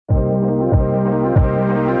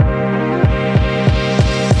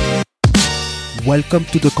Welcome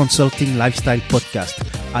to the Consulting Lifestyle Podcast.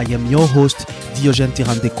 I am your host, Diogène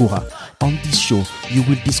Tirandekura. On this show, you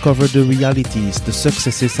will discover the realities, the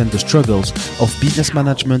successes and the struggles of business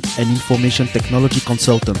management and information technology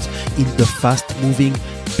consultants in the fast-moving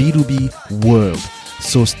B2B world.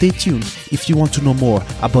 So stay tuned if you want to know more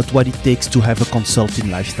about what it takes to have a consulting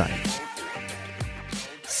lifestyle.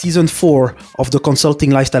 Season 4 of the Consulting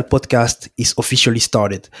Lifestyle Podcast is officially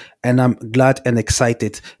started, and I'm glad and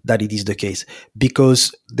excited that it is the case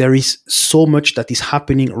because there is so much that is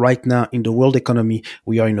happening right now in the world economy.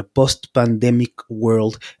 We are in a post-pandemic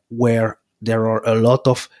world where there are a lot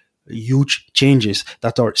of huge changes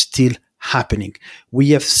that are still happening. We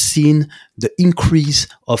have seen the increase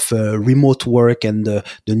of remote work and the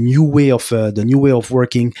new way of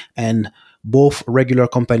working, and both regular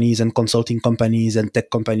companies and consulting companies and tech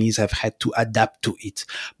companies have had to adapt to it.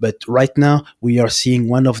 But right now, we are seeing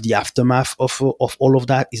one of the aftermath of all of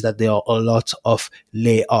that is that there are a lot of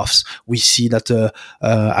layoffs. We see that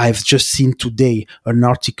I've just seen today an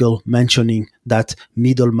article mentioning that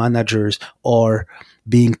middle managers are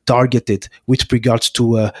being targeted with regards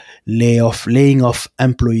to laying off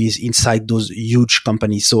employees inside those huge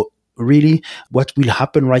companies. So really, what will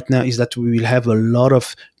happen right now is that we will have a lot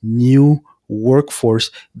of new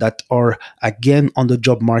workforce that are again on the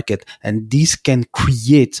job market, and this can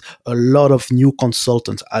create a lot of new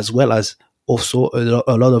consultants as well as also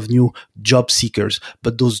a lot of new job seekers.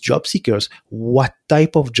 But those job seekers, what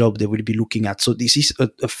type of job they will be looking at? So this is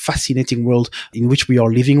a fascinating world in which we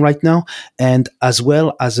are living right now. And as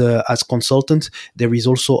well as consultants, there is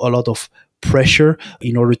also a lot of pressure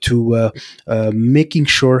in order to making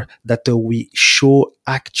sure that we show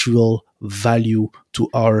actual value to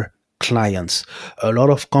our clients. A lot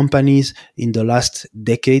of companies in the last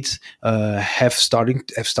decades have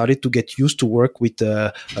started to get used to work with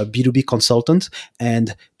a B2B consultant,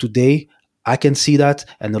 and today I can see that,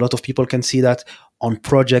 and a lot of people can see that on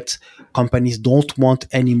projects. Companies don't want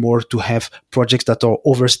anymore to have projects that are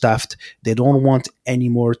overstaffed. They don't want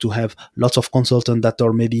anymore to have lots of consultants that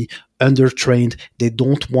are maybe undertrained. They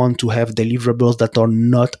don't want to have deliverables that are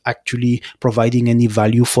not actually providing any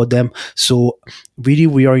value for them. So really,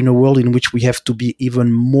 we are in a world in which we have to be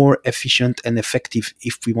even more efficient and effective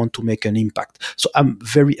if we want to make an impact. So I'm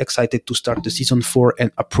very excited to start the season 4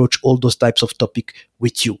 and approach all those types of topics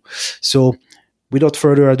with you. So without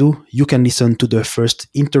further ado, you can listen to the first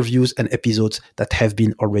interviews and episodes that have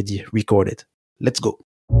been already recorded. Let's go.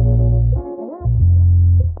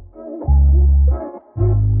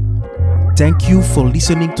 Thank you for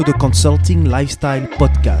listening to the Consulting Lifestyle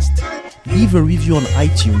Podcast. Leave a review on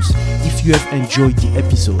iTunes if you have enjoyed the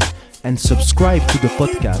episode, and subscribe to the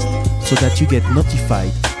podcast so that you get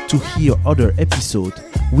notified to hear other episodes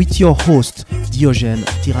with your host, Diogène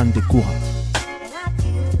Tirandekura.